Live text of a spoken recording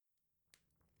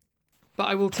But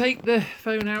I will take the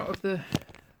phone out of the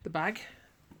bag.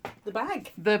 The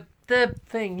bag? The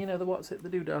thing, you know, the what's it, the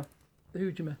doodah. The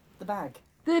hoojima. The bag?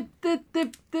 The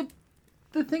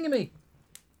thingamy.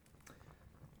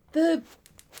 The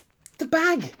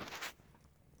bag.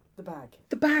 The bag?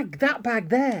 The bag, that bag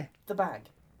there. The bag?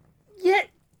 Yeah.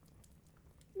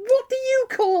 What do you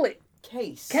call it?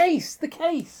 Case. Case, the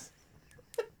case.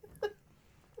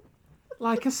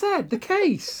 Like I said, the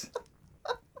case.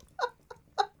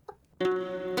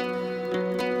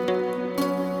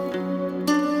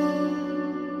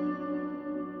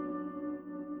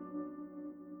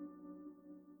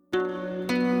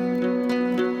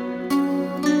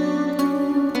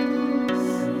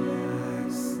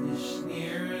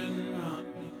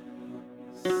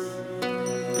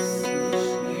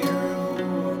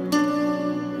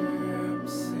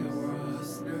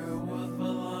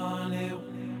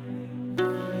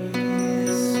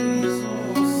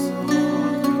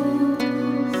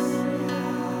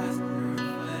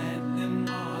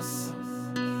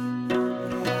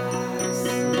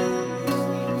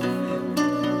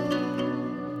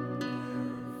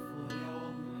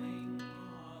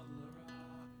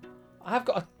 I've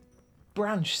got a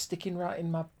branch sticking right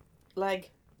in my leg.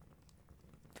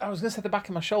 I was going to say the back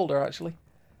of my shoulder, actually.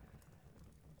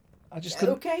 I just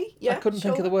couldn't. Okay, yeah. I couldn't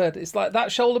think of the word. It's like that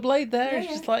shoulder blade there. Yeah, It's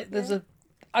just like there's a.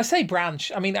 I say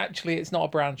branch. I mean, actually, it's not a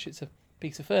branch. It's a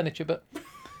piece of furniture. But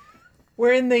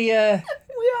we're in the. We are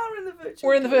in the virtual.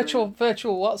 We're in the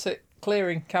virtual. What's it?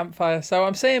 Clearing campfire. So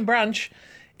I'm saying branch,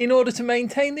 in order to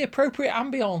maintain the appropriate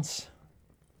ambience.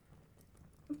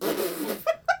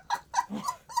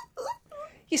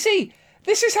 You see,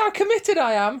 this is how committed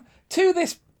I am to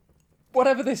this,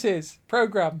 whatever this is,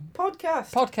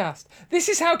 podcast. This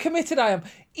is how committed I am.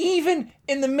 Even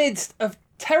in the midst of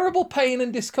terrible pain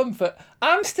and discomfort,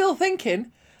 I'm still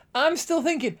thinking,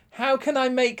 how can I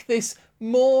make this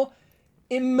more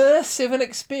immersive an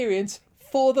experience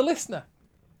for the listener?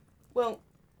 Well,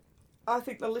 I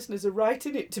think the listeners are right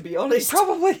in it, to be honest.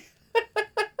 Probably.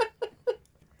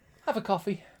 Have a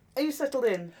coffee. Are you settled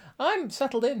in? I'm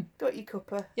settled in. Got your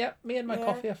cuppa? Yeah, me and my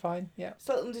coffee are fine. Yeah.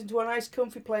 Settled into a nice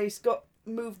comfy place.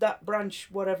 Moved that branch,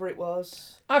 whatever it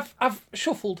was. I've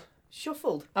shuffled.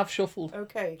 Shuffled? I've shuffled.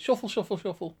 Okay. Shuffle.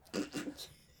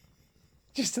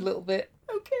 Just a little bit.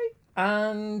 Okay.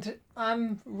 And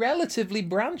I'm relatively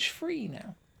branch free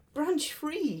now. Branch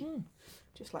free?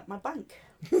 Just like my bank.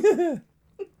 Should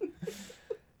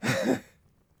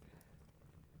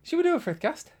we do a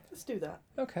Frithcast? Let's do that.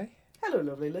 Okay. Hello,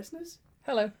 lovely listeners.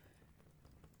 Hello.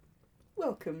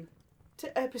 Welcome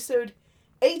to episode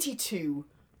 82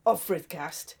 of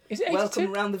Frithcast. Is it 82?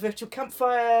 Welcome around the virtual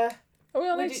campfire. Are we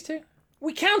on 82?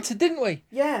 We counted, didn't we?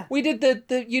 Yeah. We did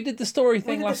the you did the story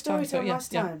thing last time.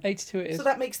 Last time. Yeah, 82 it is. So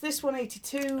that makes this one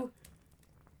 82.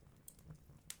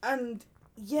 And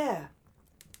yeah,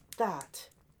 that.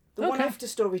 The one after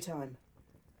story time.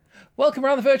 Welcome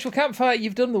around the virtual campfire.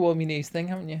 You've done the warm your knees thing,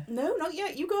 haven't you? No, not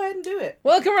yet. You go ahead and do it.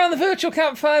 Welcome around the virtual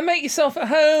campfire. Make yourself at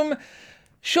home.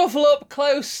 Shuffle up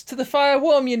close to the fire.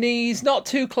 Warm your knees. Not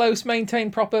too close.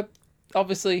 Maintain proper,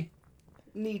 obviously.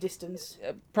 Knee distance.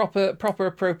 Proper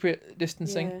appropriate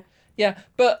distancing. Yeah,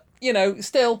 but, you know,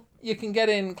 still, you can get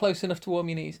in close enough to warm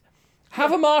your knees.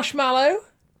 Have a marshmallow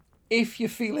if you're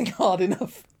feeling hard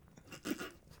enough.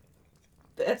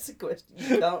 That's a question.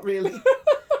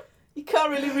 You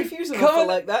can't really refuse an offer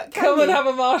like that, can you? Come and have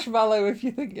a marshmallow if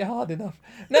you think you're hard enough.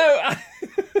 No,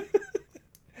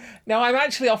 no, I'm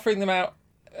actually offering them out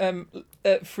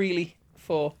freely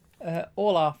for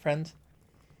all our friends.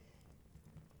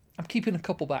 I'm keeping a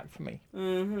couple back for me.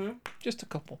 Mm-hmm. Just a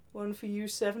couple. 1 for you,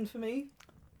 7 for me.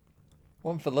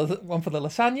 One for the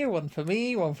lasagna, one for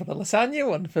me, one for the lasagna,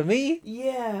 one for me.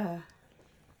 Yeah.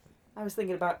 I was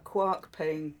thinking about Quark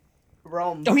paying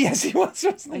Rom. Oh yes, he was,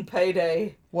 wasn't he? On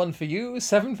payday. 1 for you,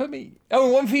 7 for me. Oh,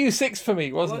 1 for you, 6 for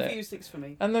me, wasn't it? 1 for you, 6 for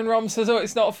me. And then Rom says, "Oh,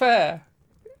 it's not fair,"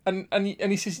 and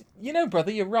he says, "You know,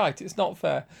 brother, you're right. It's not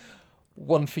fair.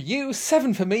 1 for you,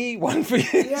 7 for me, 1 for you."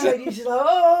 Yeah, and he's like,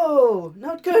 "Oh,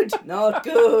 not good, not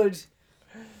good."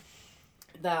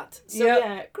 That. So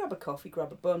yeah, grab a coffee,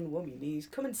 grab a bun, warm your knees,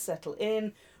 come and settle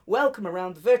in. Welcome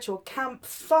around the virtual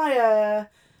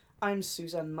campfire. I'm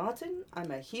Suzanne Martin.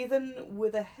 I'm a heathen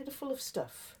with a head full of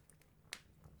stuff.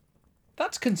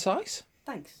 That's concise.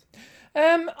 Thanks.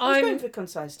 I'm going for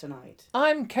concise tonight.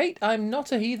 I'm Kate. I'm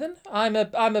not a heathen. I'm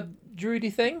a druidy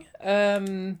thing.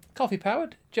 Coffee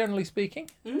powered, generally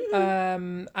speaking.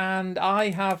 And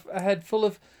I have a head full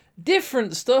of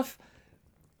different stuff,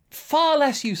 far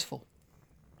less useful.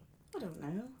 I don't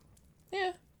know.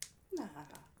 Yeah. Nah.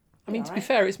 I mean, to be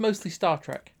fair, it's mostly Star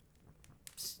Trek.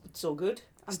 It's all good.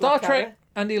 Star Trek,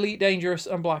 and Elite Dangerous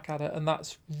and Blackadder, and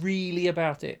that's really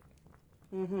about it.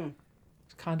 Mm-hmm.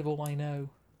 It's kind of all I know.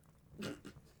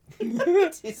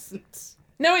 It isn't.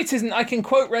 No, it isn't. I can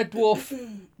quote Red Dwarf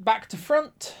back to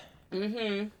front.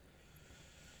 Mm-hmm.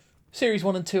 Series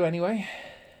 1 and 2, anyway.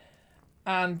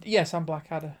 And yes, and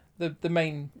Blackadder. The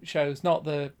main shows, not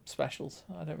the specials.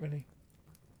 I never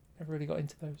really got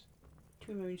into those.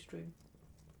 Too mainstream.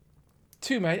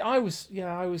 Too main. I was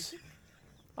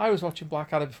watching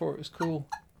Blackadder before it was cool.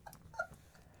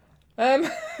 You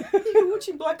were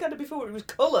watching Blackadder before it was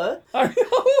colour.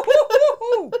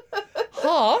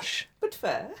 Harsh, but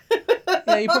fair.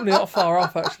 Yeah, you're probably not far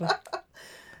off, actually.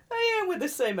 We're the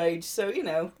same age, so you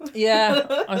know. Yeah,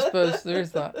 I suppose there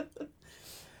is that.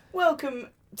 Welcome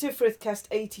to Frithcast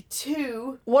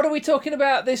 82. What are we talking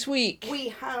about this week? We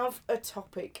have a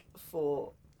topic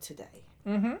for today.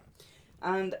 Mm-hmm.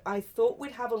 And I thought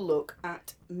we'd have a look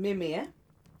at Mimir.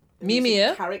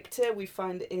 Mimir? A character we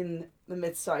find in the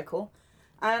myth cycle.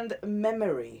 And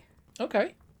memory.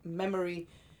 Okay. Memory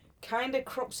kind of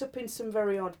crops up in some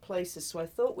very odd places, so I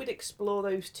thought we'd explore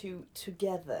those two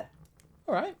together.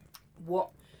 All right. What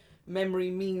memory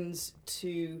means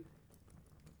to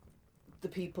the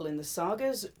people in the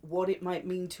sagas, what it might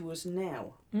mean to us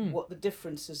now, what the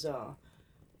differences are,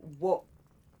 what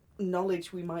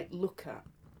knowledge we might look at,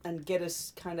 and get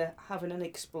us kind of having an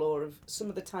explore of some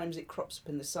of the times it crops up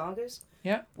in the sagas,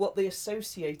 what they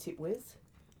associate it with,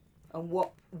 and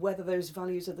whether those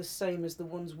values are the same as the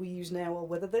ones we use now or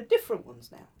whether they're different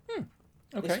ones now.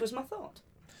 Okay. This was my thought.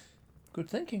 Good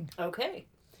thinking. Okay.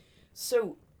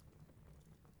 So,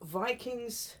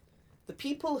 Vikings, the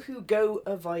people who go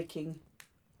a Viking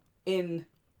in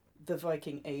the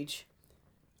Viking Age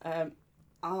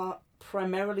are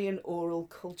primarily an oral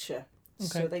culture. Okay.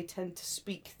 So they tend to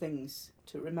speak things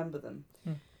to remember them.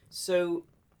 So,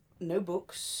 no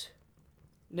books,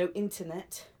 no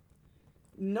internet,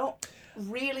 not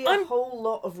really a whole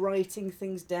lot of writing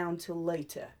things down till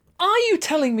later. Are you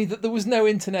telling me that there was no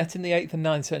internet in the 8th and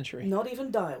 9th century? Not even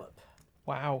dial-up.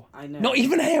 Wow. I know. Not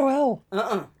even AOL?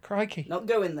 Uh-uh. Crikey. Not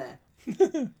going there.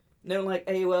 No, like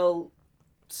AOL/Viking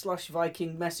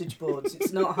message boards.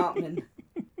 It's not happening.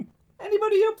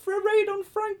 Anybody up for a raid on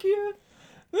Francia?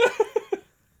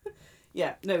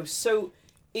 Yeah, no, so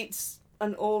it's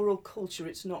an oral culture,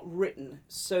 it's not written.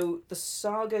 So the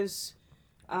sagas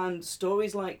and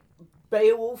stories like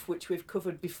Beowulf, which we've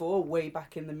covered before, way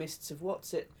back in the Mists of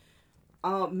Whatsit,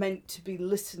 are meant to be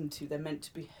listened to, they're meant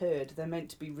to be heard, they're meant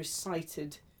to be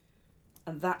recited,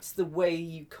 and that's the way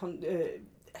you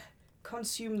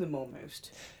consume them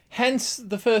almost. Hence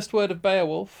the first word of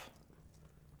Beowulf,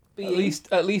 at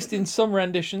least in some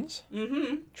renditions,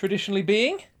 traditionally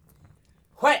being...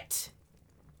 Whet!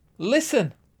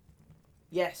 Listen.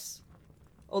 Yes.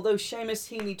 Although Seamus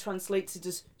Heaney translates it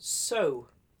as so.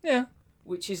 Yeah.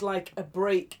 Which is like a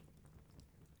break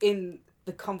in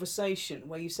the conversation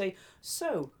where you say,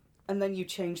 so, and then you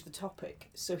change the topic.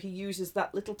 So he uses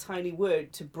that little tiny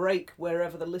word to break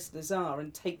wherever the listeners are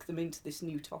and take them into this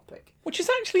new topic. Which is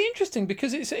actually interesting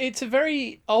because it's a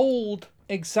very old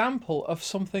example of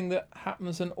something that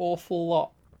happens an awful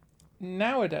lot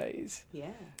nowadays.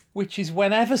 Yeah. Which is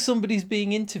whenever somebody's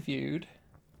being interviewed,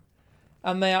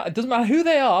 and they are, it doesn't matter who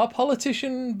they are,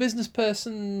 politician, business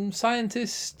person,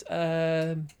 scientist,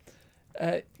 expert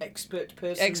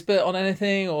on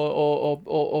anything,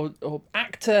 or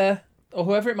actor, or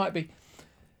whoever it might be,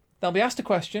 they'll be asked a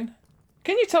question.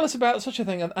 Can you tell us about such a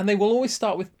thing? And they will always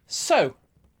start with so.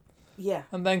 Yeah.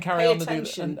 And then carry on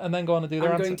and then go on and do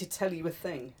their answer. I'm going to tell you a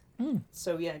thing.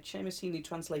 So yeah, Seamus Heaney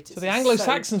translated. So the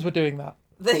Anglo-Saxons were doing that.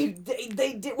 They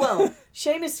did well.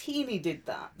 Seamus Heaney did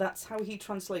that. That's how he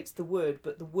translates the word,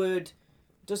 but the word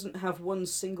doesn't have one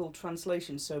single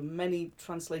translation. So many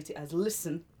translate it as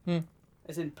listen,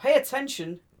 as in pay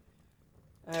attention.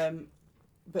 But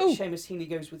Seamus Heaney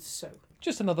goes with so.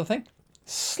 Just another thing,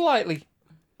 slightly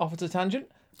off at a tangent.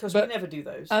 Because we never do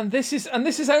those. And this is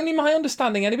only my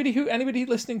understanding. Anybody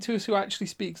listening to us who actually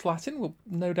speaks Latin will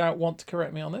no doubt want to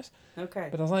correct me on this. Okay.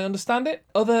 But as I understand it,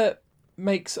 other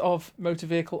makes of motor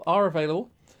vehicle are available,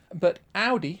 but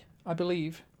Audi, I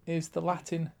believe, is the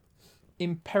Latin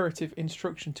imperative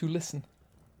instruction to listen.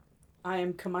 I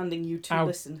am commanding you to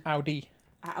listen. Audi.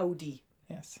 Audi.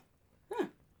 Yes. Huh.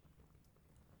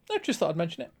 I just thought I'd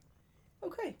mention it.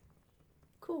 Okay.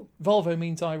 Cool. Volvo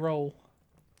means I roll.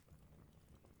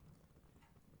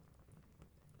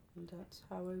 And that's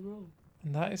how I roll.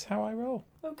 And that is how I roll.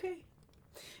 Okay.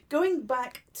 Going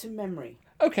back to memory.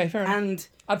 Okay, fair enough. And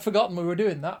I'd forgotten we were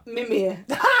doing that. Mimir.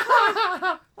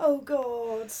 Oh,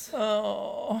 God.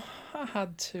 Oh, I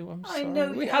had to. I'm sorry. I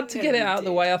know we had to get it out of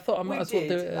the way. I thought I might as well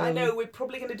do it. I know we're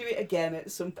probably going to do it again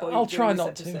at some point. I'll try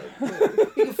not to.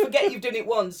 You forget you've done it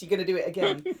once. You're going to do it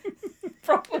again.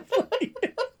 Probably.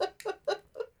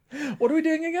 What are we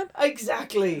doing again?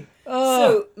 Exactly.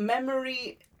 So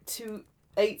memory to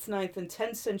 8th, 9th, and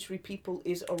 10th century people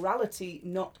is orality,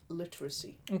 not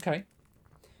literacy. Okay.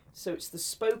 So it's the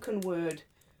spoken word.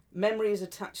 Memory is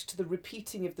attached to the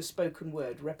repeating of the spoken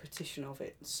word, repetition of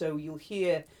it. So you'll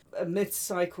hear a myth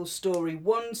cycle story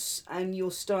once and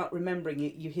you'll start remembering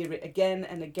it. You hear it again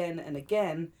and again and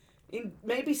again in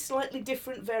maybe slightly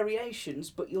different variations,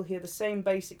 but you'll hear the same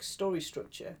basic story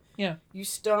structure. Yeah. You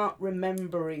start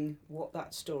remembering what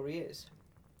that story is.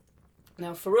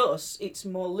 Now for us, it's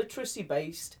more literacy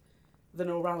based than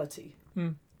orality.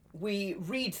 We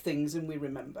read things and we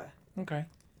remember. Okay.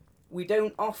 We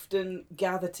don't often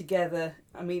gather together.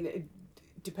 I mean,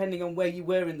 depending on where you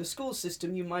were in the school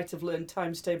system, you might have learned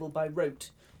times table by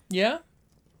rote. Yeah.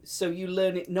 So you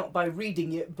learn it not by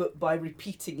reading it, but by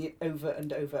repeating it over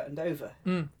and over and over.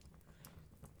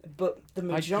 But the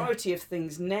majority of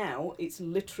things now, it's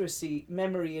literacy.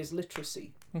 Memory is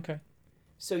literacy. Okay.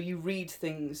 So you read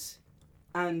things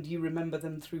and you remember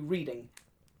them through reading.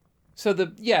 So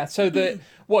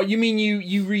what you mean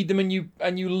you read them and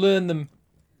you learn them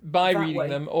by That reading way.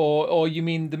 them, or you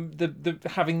mean the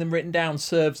having them written down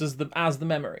serves as the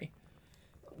memory?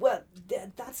 Well,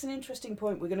 that's an interesting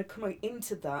point. We're going to come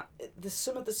into that.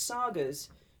 Some of the sagas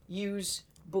use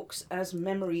books as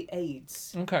memory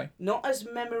aids. Okay. Not as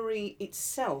memory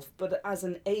itself, but as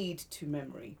an aid to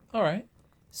memory. All right.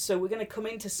 So we're going to come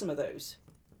into some of those.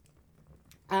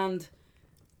 And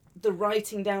the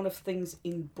writing down of things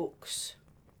in books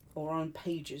or on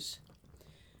pages.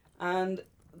 And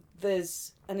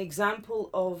there's an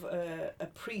example of a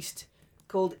priest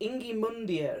called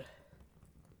Ingimundir.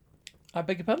 I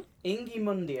beg your pardon?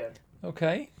 Ingimundir.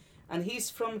 Okay. And he's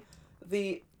from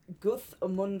the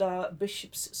Guthmundar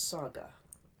Bishop's Saga.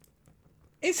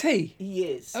 Is he? He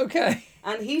is. Okay.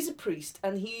 And he's a priest,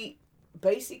 and he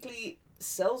basically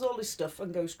sells all his stuff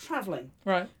and goes travelling.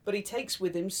 Right. But he takes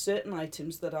with him certain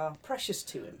items that are precious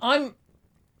to him. I'm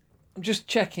just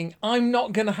checking. I'm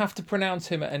not going to have to pronounce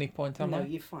him at any point, am I? No,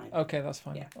 you're fine. Okay, that's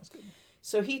fine. Yeah. That's good.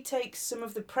 So he takes some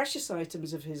of the precious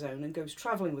items of his own and goes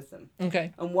travelling with them.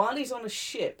 Okay. And while he's on a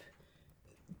ship,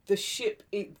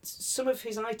 some of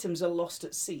his items are lost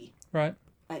at sea. Right.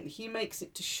 And he makes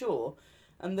it to shore,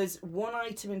 and there's one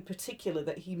item in particular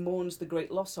that he mourns the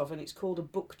great loss of, and it's called a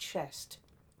book chest.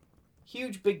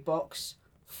 Huge big box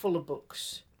full of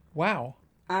books. Wow.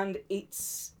 And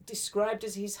it's described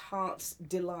as his heart's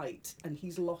delight, and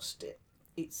he's lost it.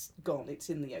 It's gone. It's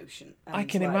in the ocean. And I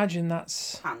can imagine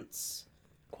that's pants.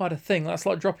 quite a thing. That's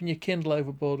like dropping your Kindle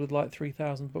overboard with like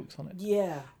 3,000 books on it.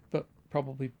 Yeah. But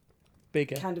probably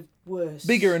bigger. Kind of worse.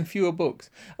 Bigger and fewer books.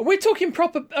 We're talking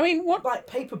proper. I mean, what? Like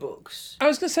paper books. I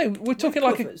was going to say we're talking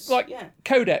covers, like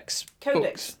codex.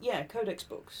 Codex. Books. Yeah, codex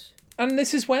books. And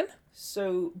this is when?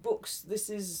 So books. This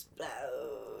is.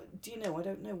 Do you know? I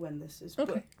don't know when this is.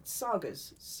 Okay. But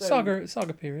sagas. So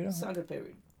Saga period. Right. Saga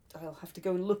period. I'll have to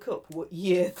go and look up what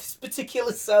year this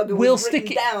particular saga was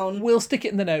written down. We'll stick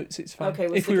it in the notes. It's fine. Okay,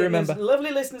 if we remember. Lovely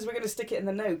listeners, we're going to stick it in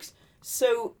the notes.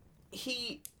 So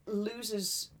he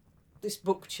loses this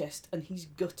book chest and he's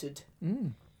gutted.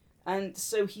 And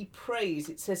so he prays.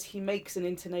 It says he makes an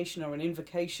intonation or an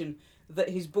invocation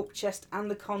that his book chest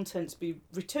and the contents be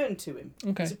returned to him.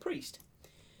 Okay. He's a priest.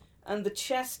 And the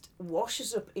chest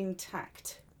washes up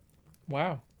intact.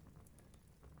 Wow.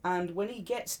 And when he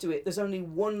gets to it, there's only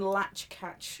one latch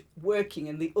catch working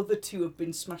and the other two have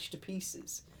been smashed to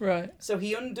pieces. Right. So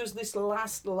he undoes this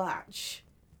last latch,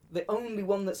 the only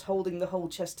one that's holding the whole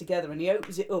chest together, and he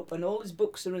opens it up and all his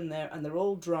books are in there and they're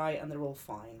all dry and they're all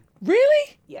fine.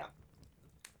 Really? Yeah.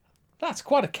 That's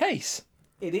quite a case.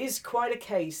 It is quite a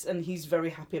case, and he's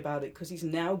very happy about it because he's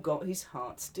now got his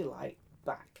heart's delight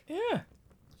back. Yeah.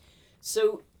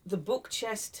 So the book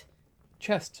chest...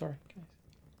 Sorry.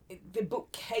 The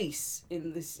bookcase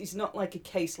in this is not like a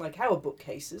case like our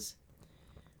bookcases,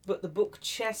 but the book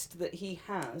chest that he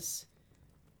has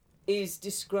is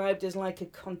described as like a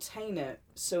container,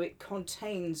 so it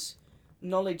contains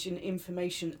knowledge and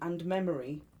information and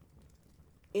memory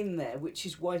in there, which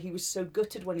is why he was so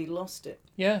gutted when he lost it.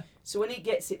 Yeah. So when he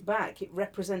gets it back, it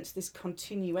represents this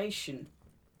continuation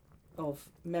of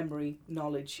memory,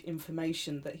 knowledge,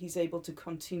 information that he's able to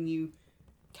continue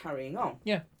carrying on.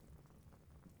 Yeah.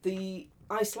 The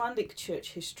Icelandic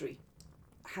church history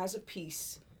has a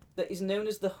piece that is known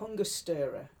as the Hunger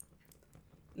Stirrer.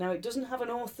 Now, it doesn't have an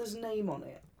author's name on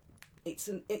it. It's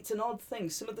an odd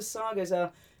thing. Some of the sagas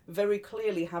are very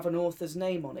clearly have an author's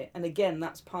name on it. And again,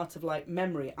 that's part of like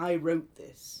memory. I wrote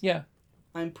this. Yeah.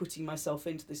 I'm putting myself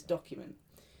into this document.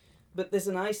 But there's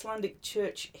an Icelandic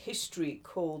church history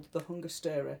called The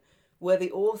Hungerstöre, where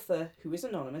the author, who is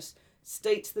anonymous,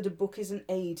 states that a book is an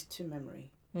aid to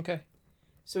memory. Okay.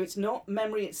 So it's not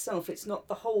memory itself, it's not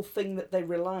the whole thing that they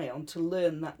rely on to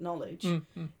learn that knowledge.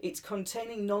 It's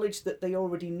containing knowledge that they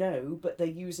already know, but they're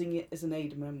using it as an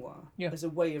aid memoir, as a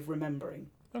way of remembering.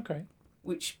 Okay.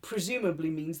 Which presumably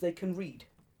means they can read.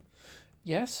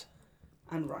 Yes.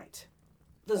 And write.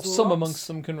 Some amongst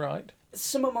them can write.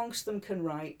 Some amongst them can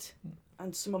write,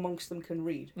 and some amongst them can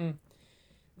read.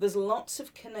 There's lots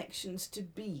of connections to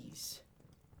bees.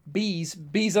 Bees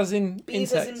as in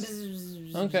bees insects. As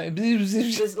in okay.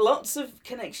 There's lots of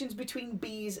connections between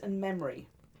bees and memory.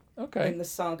 Okay. In the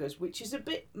sagas, which is a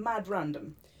bit mad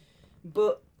random,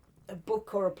 but a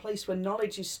book or a place where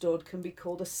knowledge is stored can be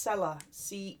called a cellar.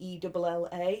 Cella.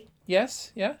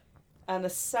 Yes. Yeah. And a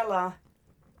cellar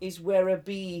is where a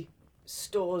bee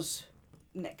stores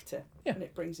nectar and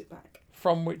it brings it back.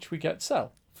 From which we get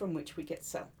cell.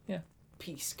 Yeah.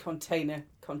 Piece, container,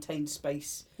 contained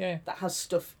space. Yeah. That has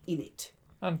stuff in it.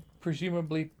 And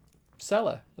presumably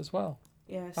cellar as well.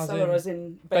 Yeah, cellar as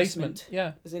in basement.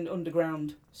 Yeah. As in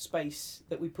underground space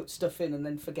that we put stuff in and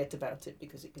then forget about it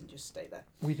because it can just stay there.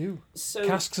 We do. So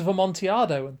casks of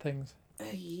Amontillado and things.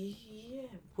 Yeah.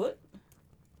 What?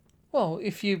 Well,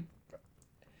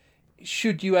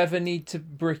 should you ever need to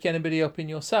brick anybody up in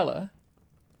your cellar,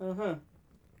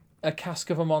 a cask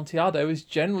of Amontillado is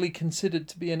generally considered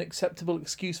to be an acceptable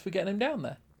excuse for getting him down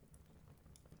there.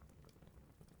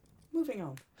 Moving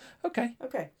on. Okay.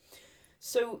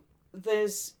 So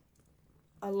there's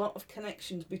a lot of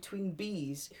connections between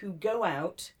bees who go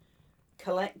out,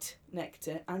 collect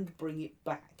nectar, and bring it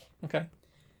back. Okay.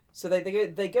 So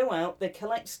they go out, they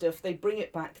collect stuff, they bring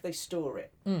it back, they store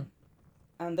it.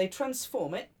 And they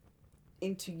transform it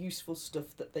into useful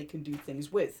stuff that they can do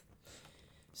things with.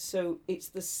 So it's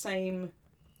the same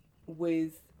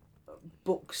with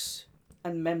books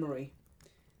and memory.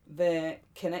 They're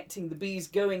connecting the bees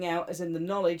going out, as in the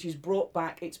knowledge is brought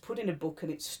back, it's put in a book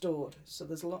and it's stored. So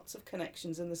there's lots of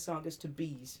connections in the sagas to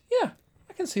bees. Yeah,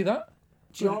 I can see that.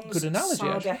 John's good analogy,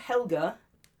 saga actually. Helga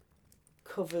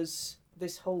covers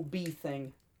this whole bee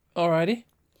thing. Alrighty.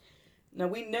 Now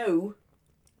we know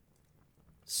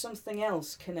something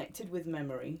else connected with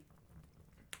memory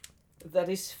that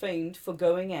is famed for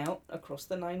going out across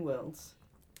the 9 worlds,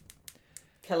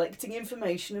 collecting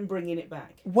information and bringing it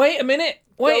back. Wait a minute.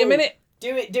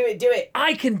 Do it.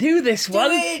 I can do this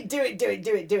one. Do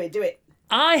it.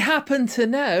 I happen to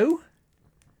know,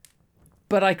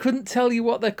 but I couldn't tell you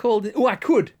what they're called. Oh, I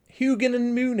could. Hugin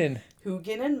and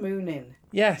Moonin.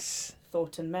 Yes.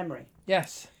 Thought and memory.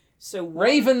 Yes. So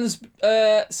ravens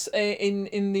I was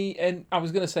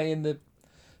going to say in the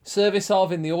service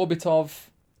of, in the orbit of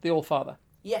the All-Father.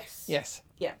 Yes.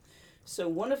 Yeah. So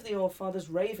one of the All-Father's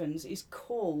ravens is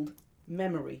called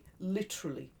memory,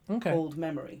 literally called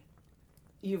memory.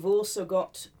 You've also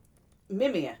got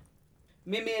Mimir.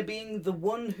 Mimir being the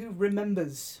one who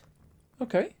remembers.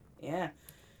 Okay. Yeah.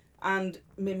 And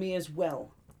Mimir's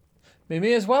well.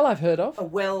 Mimir's well I've heard of. A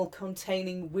well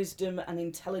containing wisdom and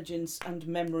intelligence and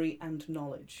memory and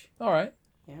knowledge. All right.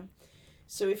 Yeah.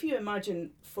 So if you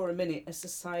imagine for a minute a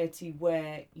society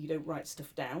where you don't write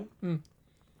stuff down,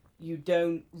 you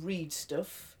don't read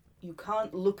stuff, you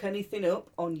can't look anything up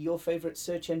on your favourite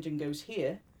search engine goes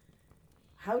here,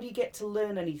 how do you get to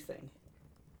learn anything?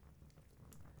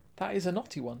 That is a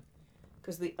knotty one.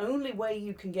 Because the only way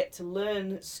you can get to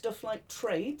learn stuff like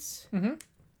trades,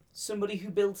 somebody who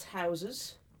builds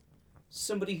houses,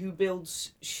 somebody who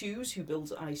builds shoes, who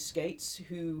builds ice skates,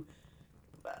 who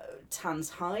tans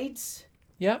hides.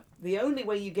 Yeah. The only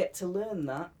way you get to learn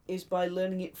that is by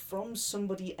learning it from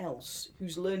somebody else,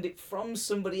 who's learned it from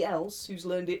somebody else, who's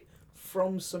learned it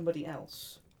from somebody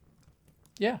else.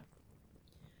 Yeah.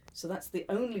 So that's the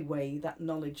only way that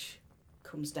knowledge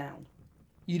comes down.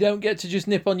 You don't get to just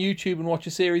nip on YouTube and watch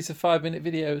a series of 5-minute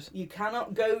videos. You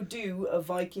cannot go do a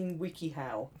Viking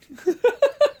WikiHow.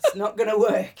 It's not going to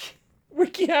work.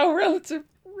 WikiHow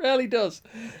rarely does.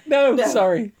 No.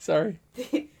 Sorry.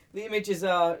 The images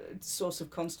are a source of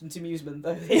constant amusement,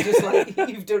 though. They're just like,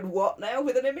 you've done what now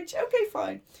with an image? Okay,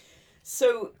 fine.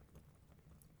 So,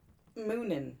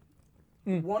 Moonin,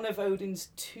 one of Odin's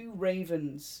 2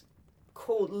 ravens,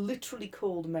 literally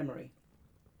called Memory.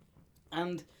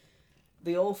 And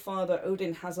the All-Father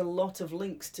Odin has a lot of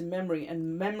links to memory,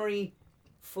 and memory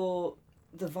for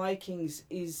the Vikings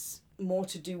is more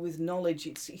to do with knowledge.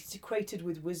 It's equated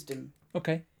with wisdom.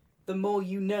 Okay. The more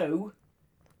you know,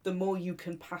 the more you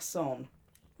can pass on.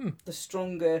 the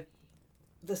stronger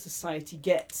the society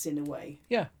gets, in a way.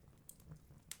 Yeah.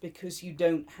 Because you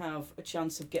don't have a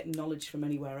chance of getting knowledge from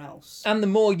anywhere else. And the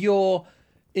more your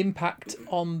impact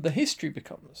on the history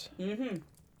becomes. Mm-hmm.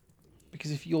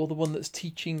 Because if you're the one that's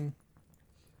teaching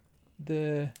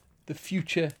the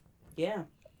future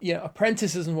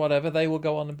apprentices and whatever, they will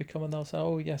go on and become, and they'll say,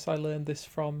 oh yes, I learned this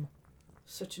from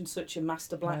such and such a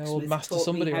master my blacksmith old master taught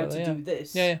somebody me how rather, to do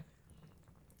this. Yeah.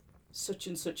 Such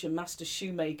and such a master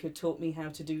shoemaker taught me how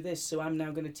to do this, so I'm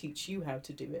now going to teach you how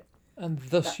to do it. And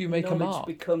thus that you make a mark. Knowledge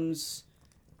becomes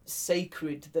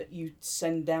sacred that you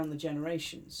send down the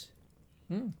generations.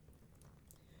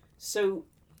 So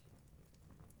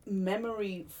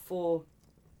memory for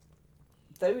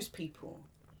those people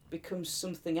becomes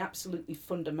something absolutely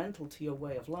fundamental to your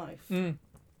way of life.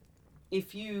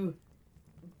 If you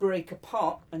break a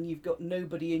pot and you've got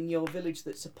nobody in your village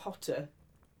that's a potter,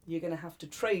 you're going to have to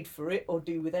trade for it or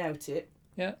do without it,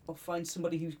 or find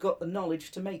somebody who's got the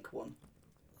knowledge to make one.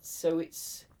 So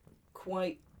it's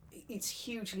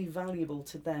hugely valuable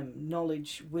to them.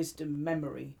 Knowledge, wisdom,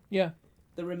 memory. Yeah.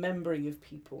 The remembering of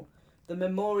people. The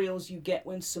memorials you get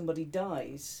when somebody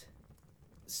dies.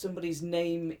 Somebody's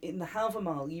name in the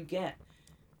Halvermal you get.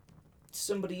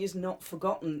 Somebody is not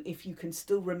forgotten if you can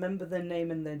still remember their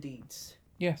name and their deeds.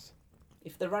 Yes.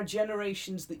 If there are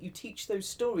generations that you teach those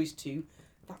stories to,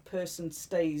 that person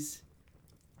stays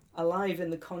alive in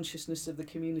the consciousness of the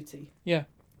community. Yeah.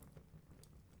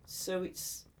 So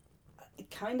it's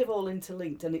kind of all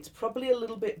interlinked, and it's probably a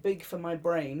little bit big for my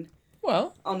brain.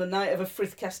 Well, on a night of a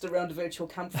Frithcast around a virtual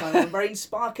campfire, my brain's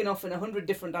sparking off in 100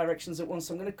 different directions at once.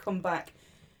 So I'm going to come back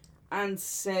and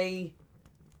say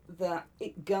that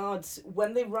it guards,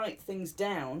 when they write things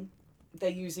down,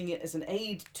 they're using it as an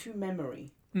aid to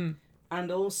memory.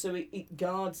 And also it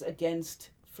guards against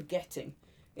forgetting.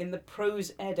 In the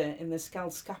Prose Edda, in the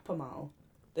Skaldskaparmal,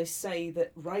 they say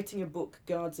that writing a book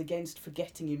guards against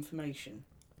forgetting information.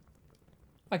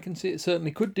 I can see it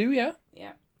certainly could do, yeah.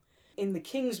 Yeah. In the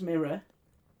King's Mirror,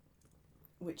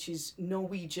 which is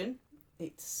Norwegian,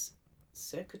 it's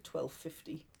circa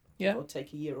 1250, or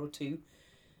take a year or two.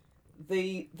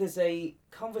 There's a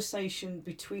conversation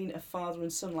between a father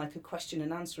and son, like a question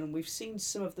and answer, and we've seen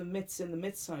some of the myths in the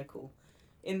myth cycle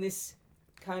in this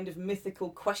kind of mythical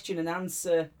question and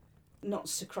answer, not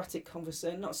Socratic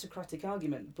conversation, not Socratic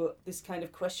argument, but this kind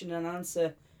of question and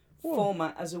answer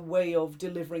format as a way of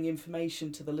delivering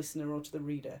information to the listener or to the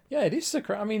reader. Yeah, it is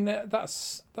Socratic. I mean, that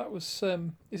was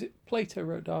is it Plato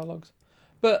wrote dialogues?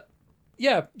 But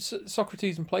yeah,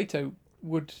 Socrates and Plato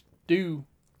would do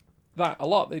that a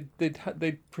lot.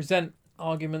 They'd present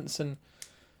arguments and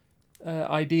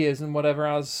ideas and whatever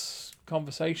as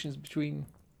conversations between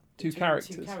two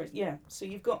characters. Yeah. So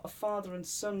you've got a father and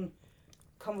son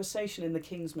conversation in the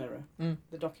King's Mirror,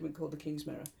 the document called the King's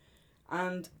Mirror,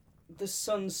 and the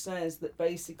son says that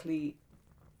basically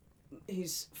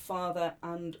his father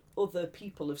and other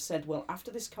people have said, well,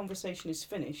 after this conversation is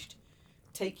finished,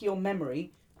 take your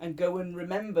memory and go and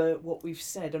remember what we've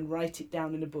said and write it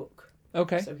down in a book.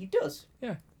 Okay. So he does.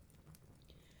 Yeah.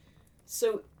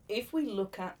 So if we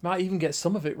look at... Might even get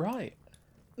some of it right.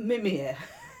 Mimir.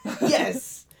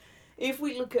 Yes. If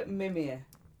we look at Mimir.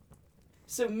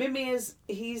 So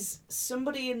he's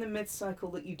somebody in the myth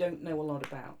cycle that you don't know a lot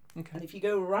about. Okay. And if you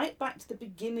go right back to the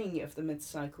beginning of the myth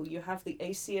cycle, you have the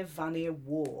Aesir-Vanir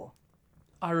War.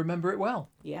 I remember it well.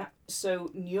 Yeah.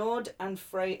 So Njord and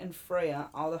Frey and Freya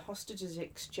are the hostages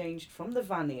exchanged from the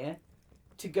Vanir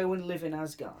to go and live in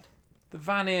Asgard. The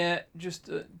Vanir, just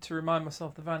to remind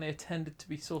myself, the Vanir tended to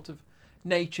be sort of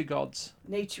nature gods.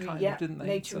 Didn't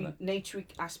they? Naturey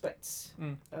aspects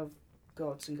of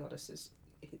gods and goddesses.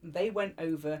 They went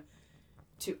over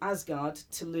to Asgard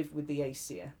to live with the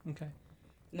Aesir. Okay.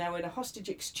 Now, in a hostage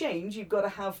exchange, you've got to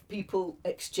have people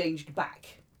exchanged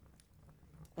back.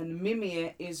 And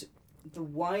Mimir is the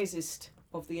wisest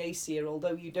of the Aesir,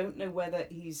 although you don't know whether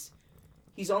he's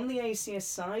on the Aesir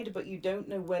side, but you don't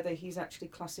know whether he's actually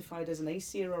classified as an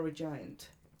Aesir or a giant.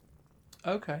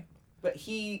 Okay. But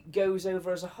he goes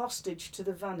over as a hostage to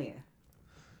the Vanir.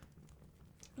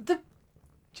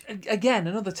 Again,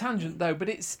 another tangent though, but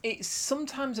it's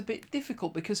sometimes a bit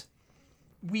difficult because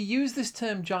we use this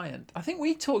term giant. I think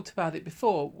we talked about it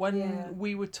before when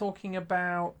we were talking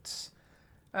about,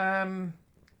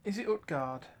 is it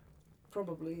Utgard?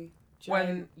 Probably.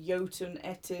 Giant, Jotun,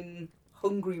 Etin,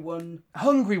 Hungry One.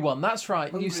 Hungry One, that's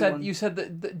right. You said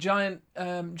that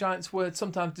giants were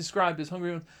sometimes described as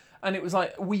hungry ones, and it was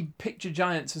like we picture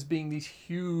giants as being these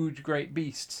huge, great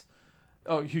beasts.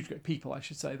 Oh, huge, great people, I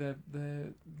should say. They're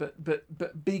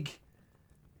but big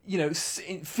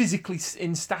physically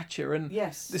in stature, and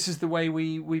yes, this is the way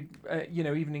we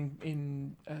even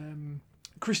in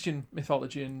Christian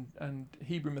mythology and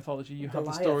Hebrew mythology, you have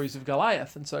the stories of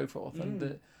Goliath and so forth, and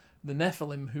the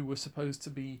Nephilim, who were supposed to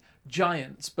be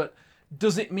giants. But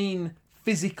does it mean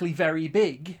physically very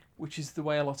big, which is the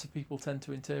way a lot of people tend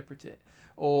to interpret it,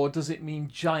 or does it mean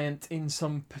giant in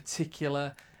some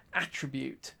particular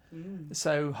attribute?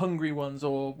 So hungry ones,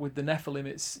 or with the Nephilim,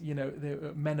 it's they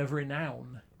were men of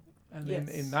renown, and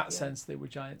in that sense they were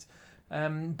giants.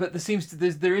 But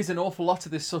there is an awful lot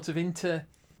of this sort of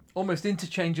almost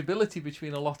interchangeability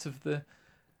between a lot of the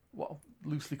what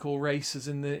loosely called races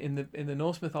in the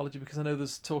Norse mythology, because I know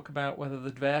there's talk about whether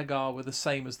the Dvergar were the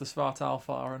same as the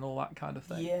Svartalfar and all that kind of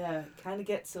thing. Yeah, kind of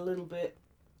gets a little bit.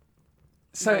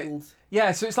 So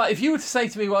it's like if you were to say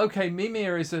to me, well, okay,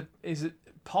 Mimir is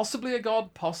possibly a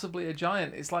god, possibly a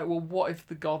giant. It's like, well, what if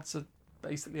the gods are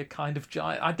basically a kind of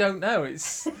giant? I don't know.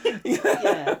 It's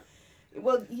yeah.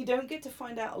 Well, you don't get to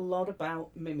find out a lot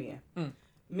about Mimir.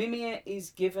 Mimir is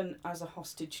given as a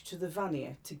hostage to the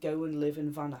Vanir to go and live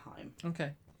in Vanaheim.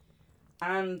 Okay.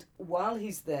 And while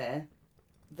he's there,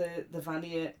 the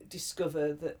Vanir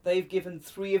discover that they've given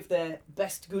 3 of their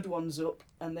best good ones up,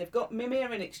 and they've got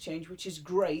Mimir in exchange, which is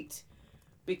great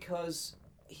because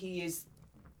he is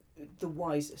the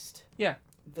wisest. Yeah.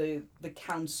 The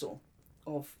council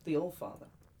of the Allfather,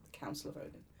 the Council of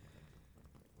Odin.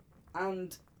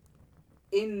 And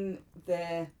in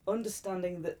their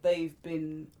understanding that they've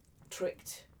been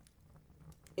tricked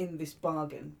in this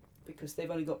bargain, because they've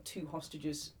only got 2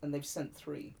 hostages and they've sent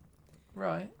 3.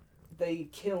 Right. They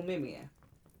kill Mimir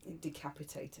and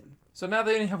decapitate him. So now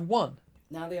they only have 1?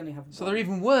 Now they only have 1. So they're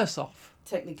even worse off?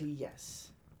 Technically, yes.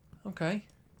 Okay.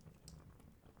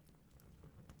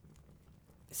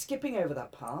 Skipping over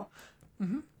that part.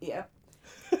 Mm-hmm. Yeah.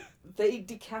 They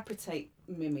decapitate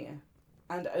Mimir,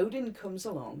 and Odin comes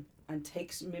along and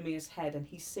takes Mimir's head, and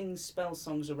he sings spell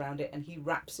songs around it, and he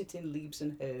wraps it in leaves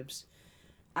and herbs,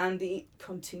 and it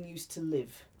continues to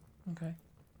live. Okay.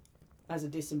 As a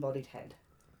disembodied head.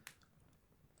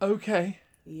 Okay.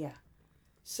 Yeah.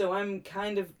 So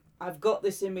I've got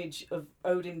this image of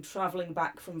Odin travelling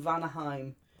back from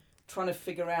Vanaheim, trying to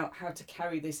figure out how to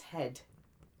carry this head.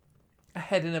 A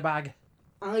head in a bag.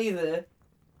 Either,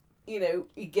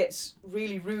 he gets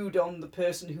really rude on the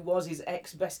person who was his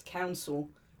ex-best counsel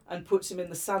and puts him in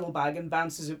the saddlebag and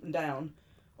bounces up and down,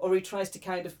 or he tries to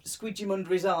kind of squidge him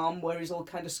under his arm where he's all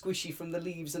kind of squishy from the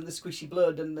leaves and the squishy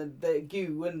blood and the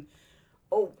goo, and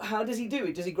how does he do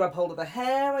it? Does he grab hold of the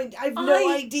hair? I've no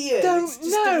idea. It's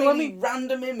just a really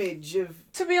random image of...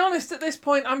 To be honest, at this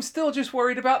point, I'm still just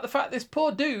worried about the fact this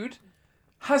poor dude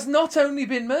has not only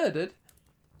been murdered,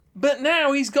 but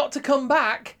now he's got to come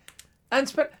back and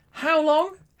spend... How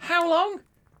long?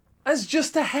 As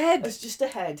just a head. As just a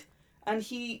head. And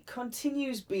he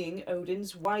continues being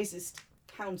Odin's wisest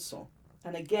counsel.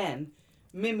 And again,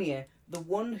 Mimir, the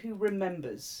one who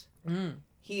remembers.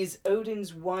 He is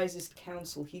Odin's wisest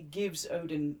counsel. He gives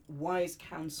Odin wise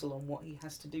counsel on what he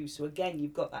has to do. So again,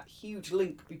 you've got that huge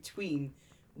link between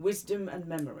wisdom and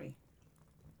memory.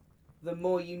 The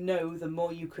more you know, the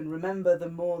more you can remember, the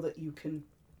more that you can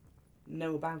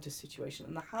know about a situation.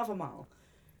 And the Havamal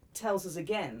tells us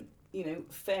again,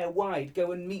 fair wide,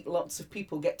 go and meet lots of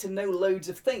people, get to know loads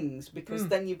of things, because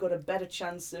then you've got a better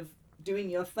chance of doing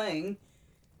your thing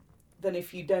than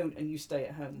if you don't and you stay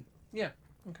at home. Yeah,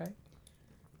 okay.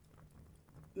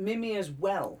 Mimir's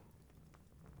well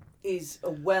is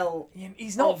a well...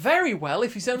 He's not very well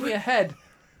if he's only a head.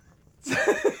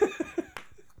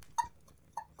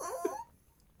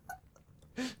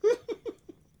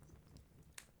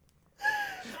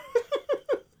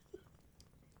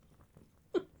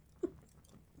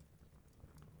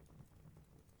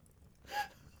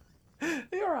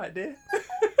 You alright, dear?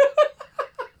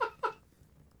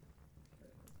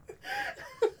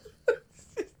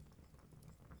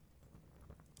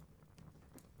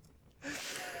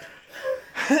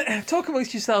 Talk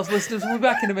amongst yourselves, listeners. We'll be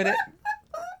back in a minute.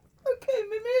 Okay,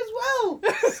 Mimir's well.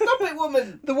 Stop it,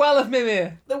 woman. The Well of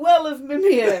Mimir. The Well of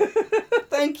Mimir.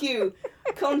 Thank you.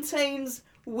 Contains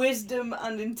wisdom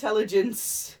and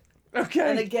intelligence. Okay.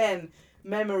 And again,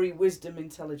 memory, wisdom,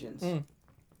 intelligence.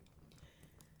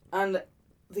 And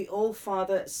the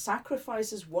Allfather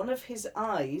sacrifices one of his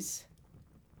eyes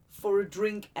for a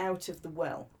drink out of the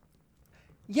well.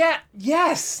 Yeah,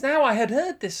 yes. Now I had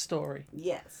heard this story.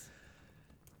 Yes.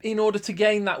 In order to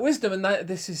gain that wisdom, and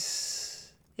this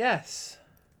is... Yes.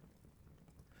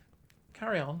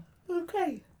 Carry on.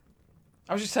 Okay.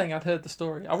 I was just saying I'd heard the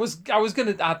story. I was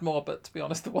going to add more, but to be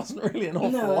honest, there wasn't really an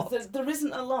awful lot. No, there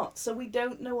isn't a lot. So we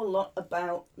don't know a lot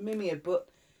about Mimir, but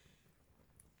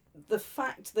the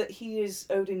fact that he is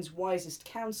Odin's wisest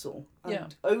counsel, and Yeah.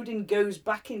 Odin goes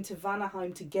back into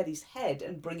Vanaheim to get his head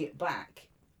and bring it back,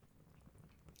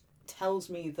 tells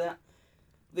me that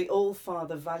the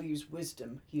All-Father values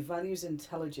wisdom, he values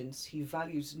intelligence, he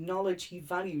values knowledge, he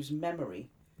values memory.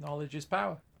 Knowledge is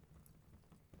power.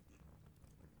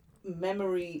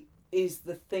 Memory is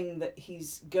the thing that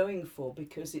he's going for,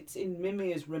 because it's in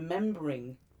Mimir's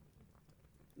remembering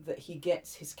that he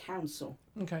gets his counsel.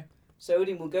 Okay. So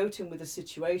Odin will go to him with a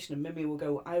situation, and Mimir will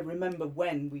go, I remember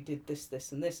when we did this,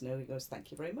 this, and this. And Odin goes, thank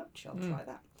you very much, I'll try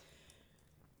that.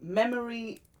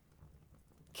 Memory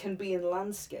can be in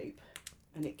landscape,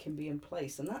 and it can be in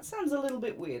place. And that sounds a little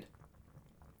bit weird.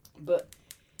 But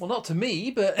well, not to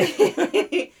me, but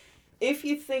if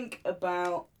you think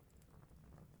about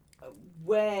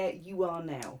where you are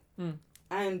now,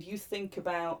 and you think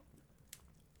about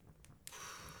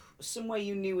somewhere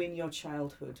you knew in your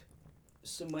childhood,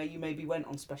 somewhere you maybe went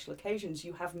on special occasions,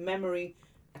 you have memory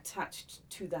attached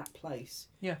to that place.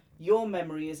 Yeah. Your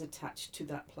memory is attached to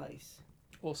that place.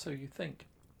 Or so you think.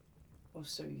 Or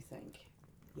so you think.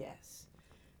 Yes.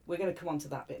 We're going to come on to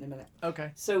that bit in a minute.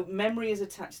 Okay. So memory is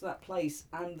attached to that place,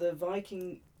 and the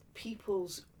Viking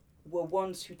peoples were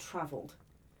ones who travelled.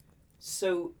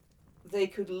 So they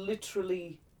could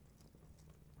literally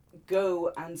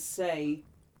go and say,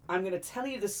 I'm going to tell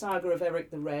you the saga of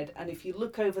Eric the Red, and if you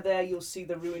look over there, you'll see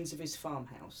the ruins of his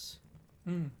farmhouse.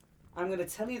 I'm going to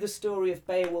tell you the story of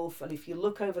Beowulf, and if you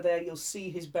look over there, you'll see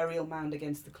his burial mound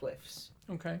against the cliffs.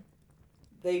 Okay.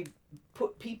 They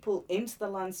put people into the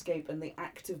landscape, and the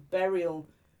act of burial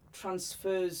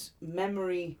transfers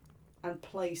memory and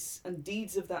place and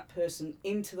deeds of that person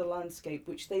into the landscape,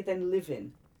 which they then live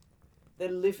in. They're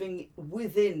living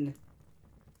within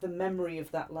the memory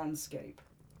of that landscape.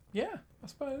 Yeah, I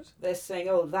suppose. They're saying,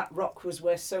 oh, that rock was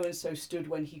where so-and-so stood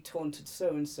when he taunted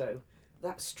so-and-so.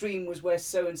 That stream was where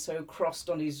so-and-so crossed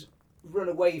on his run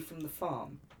away from the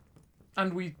farm.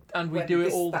 And we do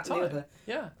it all the time.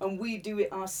 Yeah. And we do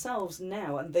it ourselves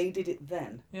now, and they did it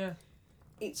then. Yeah.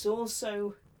 It's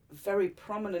also very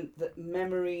prominent that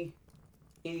memory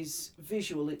is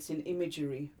visual, it's in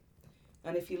imagery.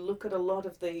 And if you look at a lot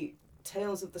of the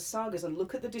tales of the sagas and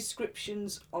look at the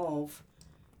descriptions of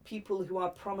people who are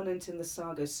prominent in the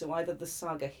sagas, so either the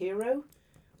saga hero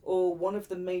or one of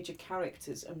the major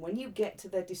characters, and when you get to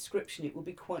their description, it will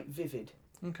be quite vivid.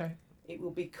 Okay. It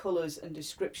will be colours and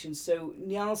descriptions. So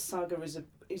Njal's saga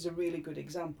is a really good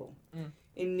example.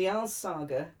 In Njal's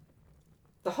saga,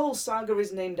 the whole saga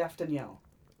is named after Njal.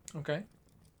 Okay.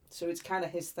 So it's kind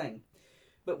of his thing.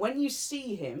 But when you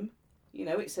see him, you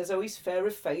know, it says, oh, he's fair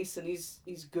of face and he's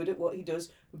good at what he does,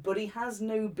 but he has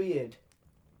no beard.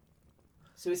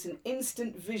 So it's an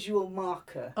instant visual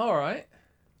marker. All right.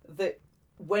 That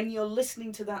when you're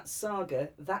listening to that saga,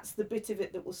 that's the bit of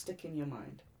it that will stick in your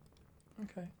mind.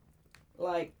 Okay.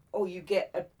 Like, oh, you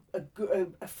get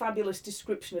a fabulous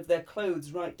description of their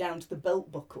clothes right down to the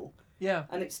belt buckle. Yeah.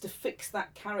 And it's to fix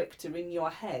that character in your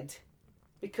head,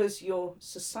 because your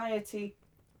society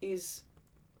is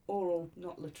oral,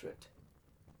 not literate.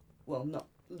 Well, not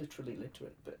literally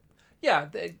literate, but... Yeah,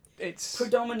 it's...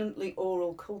 predominantly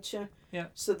oral culture. Yeah.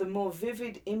 So the more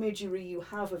vivid imagery you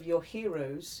have of your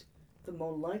heroes, the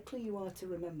more likely you are to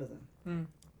remember them.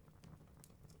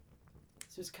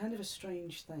 So it's kind of a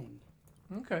strange thing.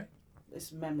 Okay.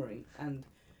 This memory, and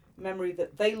memory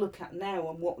that they look at now,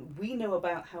 and what we know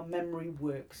about how memory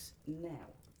works now.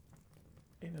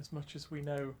 In as much as we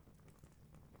know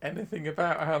anything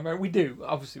about how memory... We do,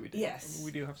 obviously we do. Yes.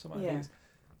 We do have some ideas.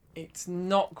 Yeah. It's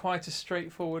not quite as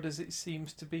straightforward as it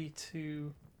seems to be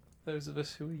to those of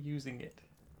us who are using it.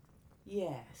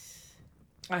 Yes.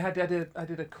 I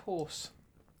did a course,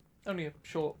 only a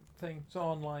short thing, it's an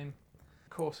online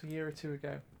course a year or two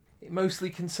ago. It mostly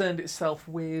concerned itself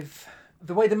with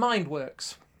the way the mind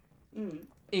works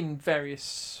in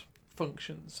various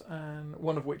functions, and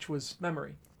one of which was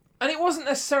memory. And it wasn't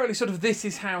necessarily sort of this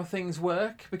is how things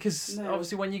work, because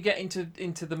obviously when you get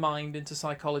into the mind, into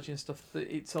psychology and stuff,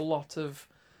 it's a lot of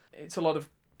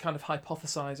kind of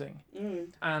hypothesizing,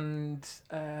 and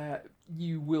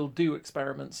you will do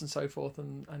experiments and so forth,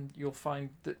 and you'll find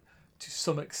that to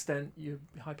some extent your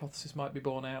hypothesis might be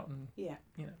borne out, and you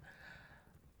know.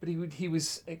 But he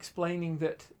was explaining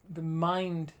that the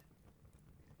mind,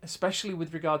 especially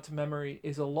with regard to memory,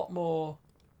 is a lot more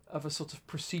of a sort of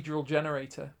procedural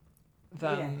generator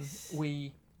than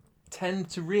we tend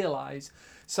to realise.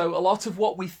 So a lot of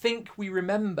what we think we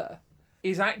remember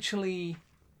is actually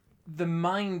the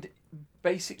mind.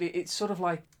 Basically, it's sort of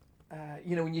like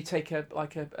when you take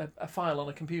a file on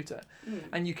a computer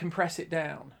and you compress it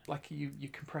down, like you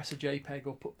compress a JPEG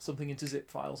or put something into zip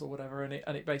files or whatever, and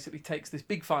it basically takes this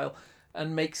big file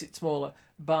and makes it smaller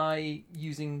by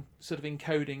using sort of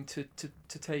encoding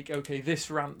to take,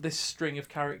 this string of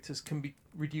characters can be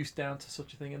reduced down to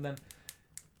such a thing, and then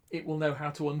it will know how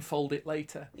to unfold it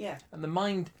later. Yeah. And the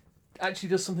mind actually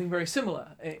does something very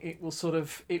similar. It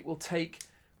will take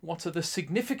what are the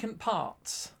significant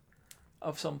parts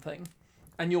of something,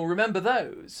 and you'll remember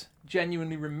those,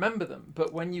 genuinely remember them.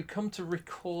 But when you come to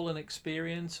recall an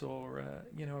experience or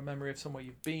a memory of somewhere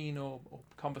you've been or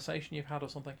conversation you've had or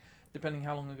something, depending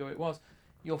how long ago it was,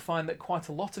 you'll find that quite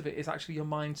a lot of it is actually your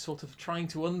mind sort of trying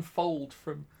to unfold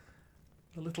from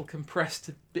the little compressed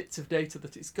bits of data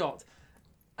that it's got,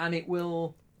 and it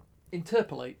will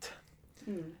interpolate.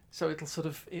 So it'll sort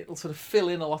of fill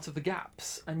in a lot of the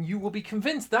gaps, and you will be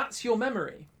convinced that's your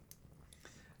memory.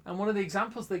 And one of the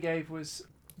examples they gave was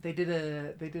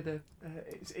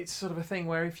it's sort of a thing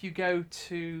where if you go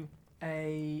to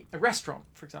a restaurant,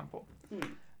 for example,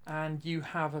 and you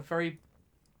have a very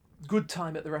good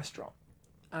time at the restaurant,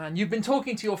 and you've been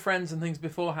talking to your friends and things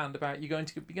beforehand about you're going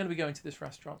to be going to this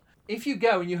restaurant. If you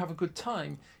go and you have a good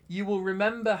time, you will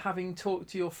remember having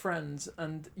talked to your friends,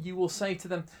 and you will say to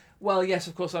them, well, yes,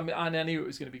 of course, I knew it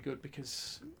was going to be good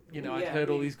because, I'd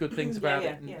heard all these good things about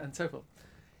it and so forth.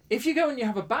 If you go and you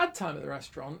have a bad time at the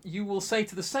restaurant, you will say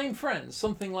to the same friends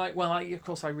something like, well, of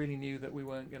course, I really knew that we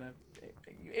weren't going to...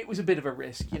 It was a bit of a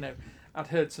risk, I'd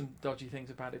heard some dodgy things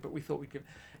about it, but we thought we'd give...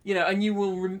 and you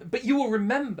will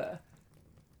remember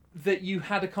that you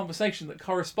had a conversation that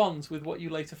corresponds with what you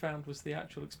later found was the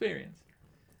actual experience.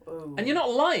 Oh. And you're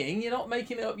not lying, you're not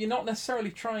making it up, you're not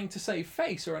necessarily trying to save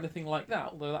face or anything like that,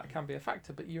 although that can be a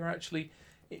factor, but you're actually...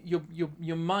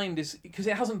 Your mind is... Because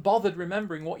it hasn't bothered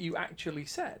remembering what you actually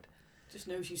said. Just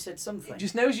knows you said something. It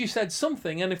just knows you said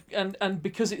something, and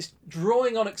because it's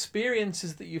drawing on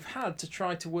experiences that you've had to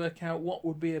try to work out what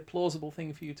would be a plausible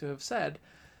thing for you to have said,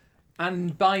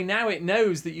 and by now it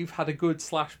knows that you've had a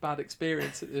good/bad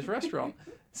experience at this restaurant,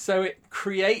 so it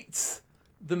creates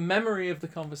the memory of the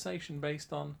conversation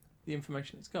based on the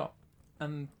information it's got.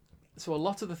 And so a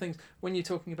lot of the things, when you're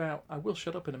talking about... I will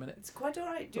shut up in a minute. It's quite all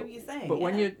right, do your thing. But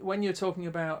when you're talking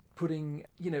about putting,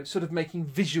 sort of making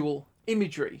visual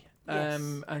imagery,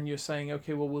 and you're saying,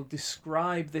 okay, well, we'll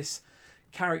describe this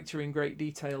character in great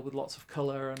detail with lots of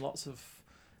colour and lots of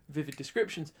vivid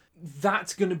descriptions,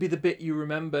 that's going to be the bit you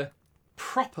remember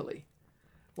properly.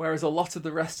 Whereas a lot of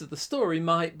the rest of the story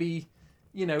might be,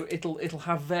 it'll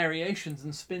have variations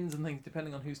and spins and things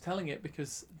depending on who's telling it,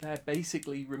 because they're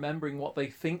basically remembering what they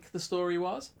think the story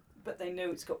was. But they know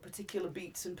it's got particular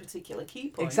beats and particular key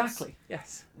points. Exactly,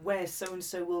 yes. Where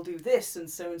so-and-so will do this and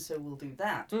so-and-so will do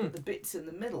that. But the bits in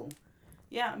the middle...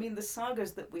 Yeah, I mean, the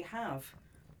sagas that we have,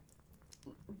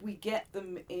 we get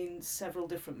them in several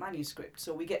different manuscripts,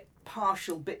 or we get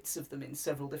partial bits of them in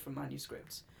several different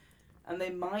manuscripts. And they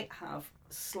might have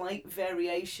slight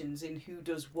variations in who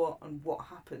does what and what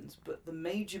happens, but the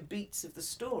major beats of the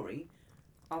story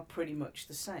are pretty much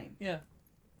the same. Yeah.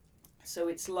 So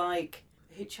it's like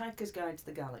Hitchhiker's Guide to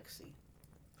the Galaxy.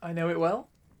 I know it well.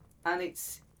 And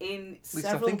it's in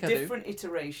several different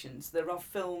iterations. There are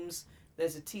films,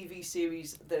 there's a TV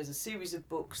series, there's a series of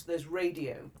books, there's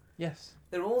radio. Yes.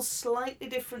 They're all slightly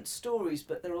different stories,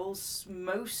 but they're all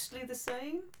mostly the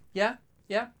same. Yeah,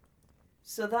 yeah.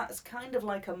 So that's kind of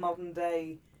like a modern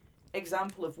day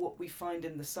example of what we find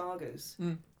in the sagas,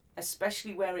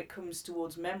 especially where it comes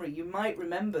towards memory. You might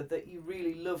remember that you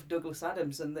really love Douglas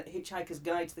Adams and that Hitchhiker's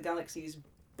Guide to the Galaxy is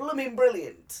blooming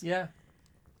brilliant. Yeah.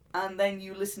 And then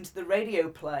you listen to the radio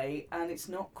play and it's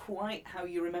not quite how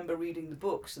you remember reading the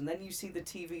books. And then you see the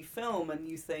TV film and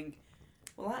you think,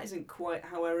 well, that isn't quite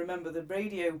how I remember the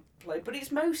radio play, but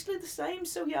it's mostly the same,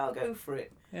 so yeah, I'll go for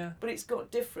it. Yeah. But it's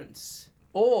got difference.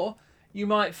 Or you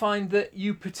might find that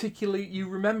you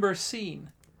remember a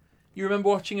scene. You remember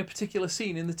watching a particular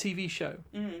scene in the TV show.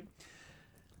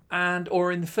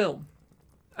 Or in the film.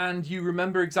 And you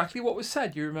remember exactly what was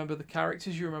said. You remember the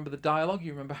characters, you remember the dialogue,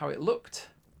 you remember how it looked.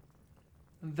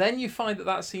 And then you find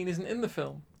that scene isn't in the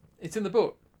film. It's in the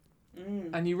book.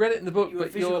 And you read it in the book, you were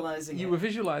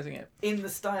visualising it. In the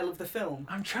style of the film.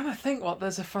 I'm trying to think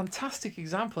there's a fantastic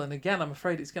example, and again, I'm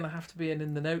afraid it's going to have to be an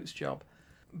in the notes job.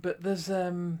 But was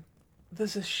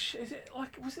it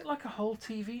like a whole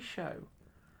TV show?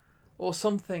 Or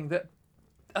something that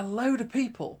a load of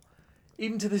people,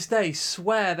 even to this day,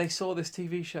 swear they saw this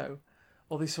TV show,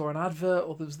 or they saw an advert,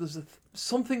 or there's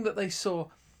something that they saw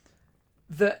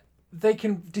that they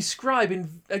can describe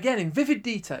in vivid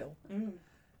detail.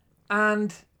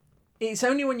 And it's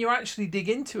only when you actually dig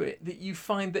into it that you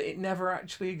find that it never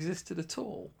actually existed at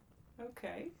all.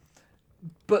 Okay.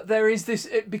 But there is this,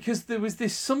 because there was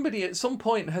this, somebody at some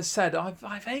point has said, I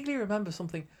vaguely remember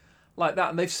something like that,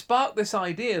 and they've sparked this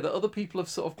idea that other people have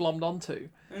sort of glommed onto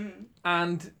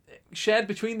and shared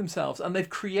between themselves, and they've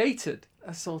created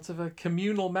a sort of a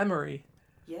communal memory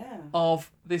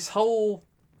of this whole,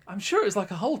 I'm sure it was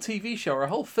like a whole TV show or a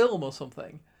whole film or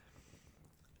something,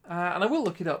 and I will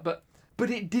look it up, but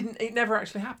it never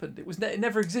actually happened. It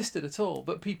never existed at all,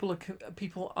 but people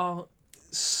are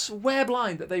swear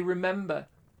blind that they remember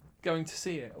going to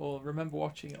see it or remember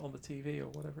watching it on the TV or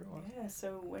whatever it was. Yeah,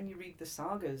 so when you read the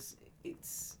sagas,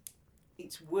 it's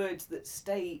words that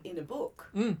stay in a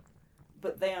book,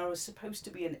 but they are supposed to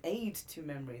be an aid to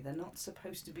memory. They're not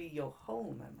supposed to be your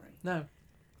whole memory. No.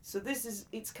 So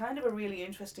it's kind of a really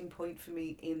interesting point for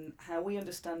me in how we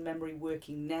understand memory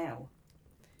working now.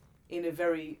 In a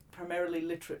very primarily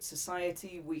literate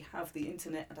society, we have the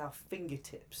internet at our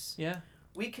fingertips. Yeah.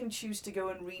 We can choose to go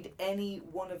and read any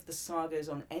one of the sagas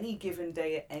on any given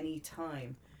day at any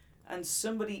time. And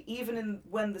somebody, even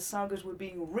when the sagas were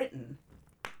being written,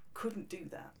 couldn't do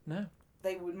that. No.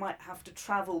 They might have to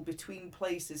travel between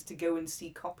places to go and see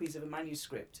copies of a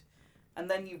manuscript. And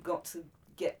then you've got to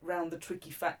get round the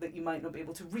tricky fact that you might not be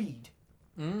able to read.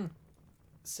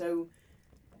 So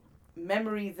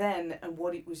memory then and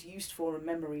what it was used for and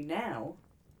memory now,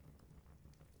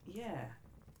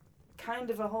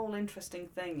 kind of a whole interesting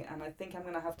thing, and I think I'm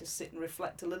going to have to sit and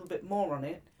reflect a little bit more on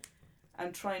it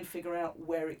and try and figure out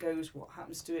where it goes, what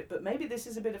happens to it. But maybe this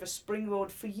is a bit of a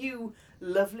springboard for you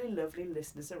lovely, lovely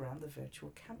listeners around the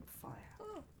virtual campfire.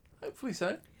 Oh, hopefully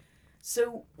so.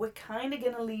 So we're kind of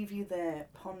going to leave you there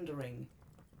pondering,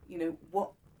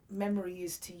 what memory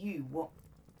is to you. What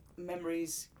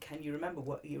memories can you remember?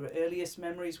 What are your earliest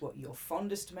memories? What are your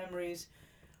fondest memories?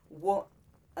 What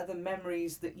are the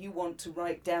memories that you want to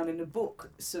write down in a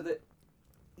book so that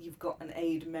you've got an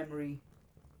aid memory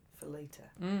for later?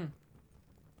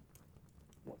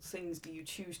 What things do you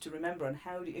choose to remember, and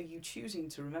how are you choosing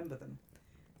to remember them?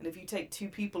 And if you take two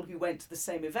people who went to the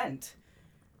same event,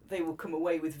 they will come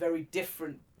away with very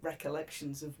different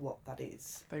recollections of what that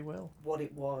is. They will. What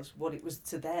it was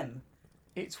to them.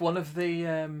 It's one of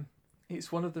the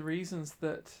reasons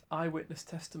that eyewitness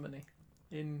testimony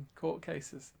in court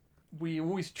cases, we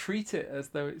always treat it as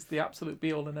though it's the absolute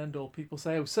be all and end all. People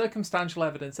say, circumstantial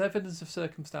evidence of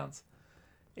circumstance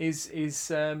is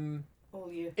the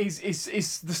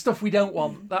stuff we don't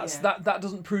want. That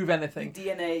doesn't prove anything.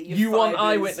 Your DNA, you want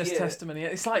eyewitness testimony.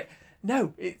 It's like,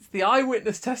 no, it's the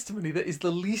eyewitness testimony that is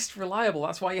the least reliable.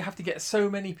 That's why you have to get so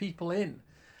many people in,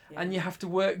 and you have to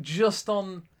work just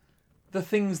on the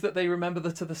things that they remember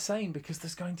that are the same, because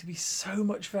there's going to be so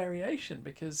much variation,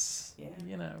 because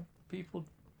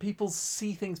people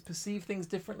see things, perceive things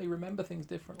differently, remember things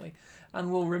differently,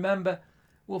 and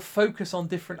will focus on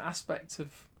different aspects of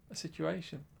a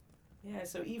situation. Yeah,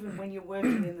 so even when you're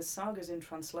working in the sagas in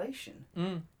translation,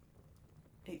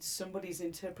 it's somebody's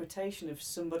interpretation of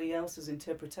somebody else's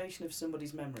interpretation of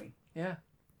somebody's memory. Yeah.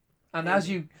 And as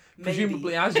you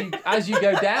presumably as you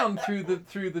go down through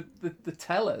the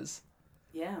tellers,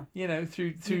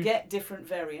 you get different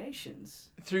variations.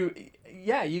 You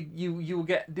will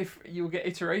get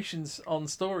iterations on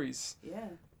stories. Yeah.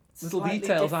 Little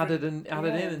details added in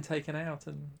and taken out,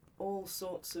 and all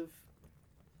sorts of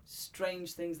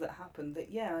strange things that happen.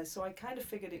 So I kind of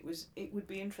figured it would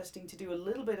be interesting to do a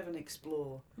little bit of an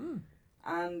explore,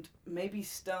 and maybe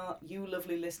start you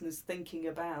lovely listeners thinking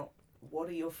about what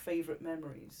are your favourite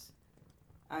memories,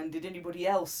 and did anybody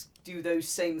else do those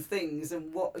same things,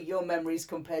 and what are your memories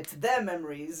compared to their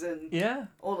memories, and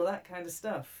all of that kind of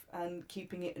stuff, and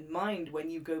keeping it in mind when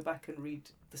you go back and read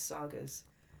the sagas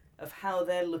of how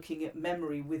they're looking at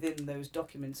memory within those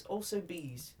documents. Also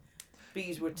bees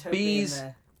were totally in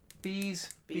there. Bees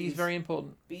very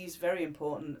important. Bees very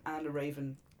important, and a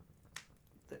raven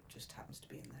that just happens to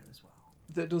be in there as well.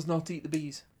 That does not eat the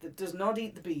bees.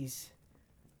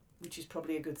 Which is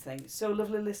probably a good thing. So,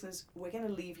 lovely listeners, we're going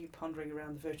to leave you pondering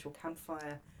around the virtual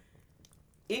campfire.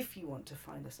 If you want to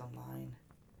find us online,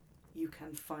 you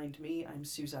can find me. I'm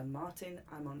Suzanne Martin.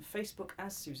 I'm on Facebook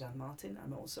as Suzanne Martin.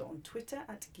 I'm also on Twitter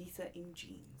at Geetha in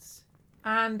Jeans.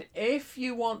 And if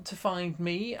you want to find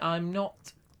me, I'm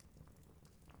not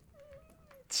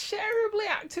terribly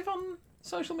active on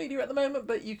social media at the moment,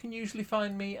 but you can usually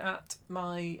find me at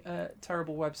my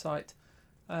terrible website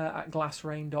at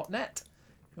glassrain.net.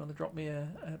 If you want to drop me a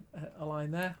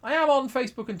line there. I am on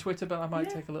Facebook and Twitter, but I might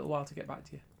take a little while to get back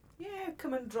to you. Yeah,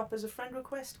 come and drop us a friend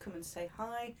request. Come and say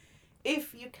hi.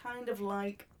 If you kind of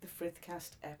like the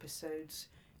Frithcast episodes,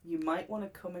 you might want to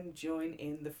come and join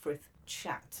in the Frith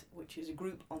Chat, which is a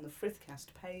group on the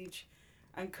Frithcast page,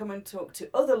 and come and talk to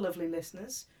other lovely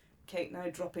listeners. Kate and I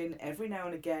drop in every now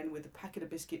and again with a packet of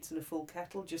biscuits and a full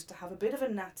kettle just to have a bit of a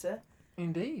natter.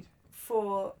 Indeed.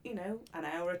 For, an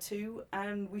hour or two,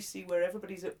 and we see where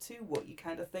everybody's up to, what you're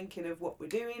kind of thinking of what we're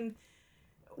doing,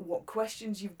 what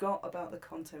questions you've got about the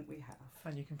content we have.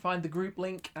 And you can find the group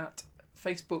link at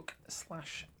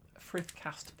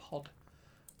Facebook/FrithcastPod,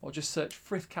 or just search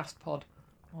FrithcastPod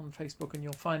on Facebook and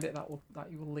you'll find it. That will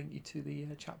link you to the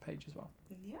chat page as well.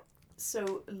 Yeah.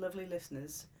 So, lovely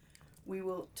listeners, we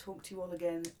will talk to you all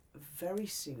again very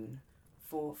soon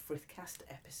for Frithcast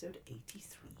episode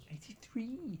 83.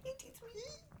 83. 83.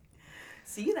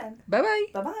 See you then. Bye-bye.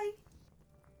 Bye-bye.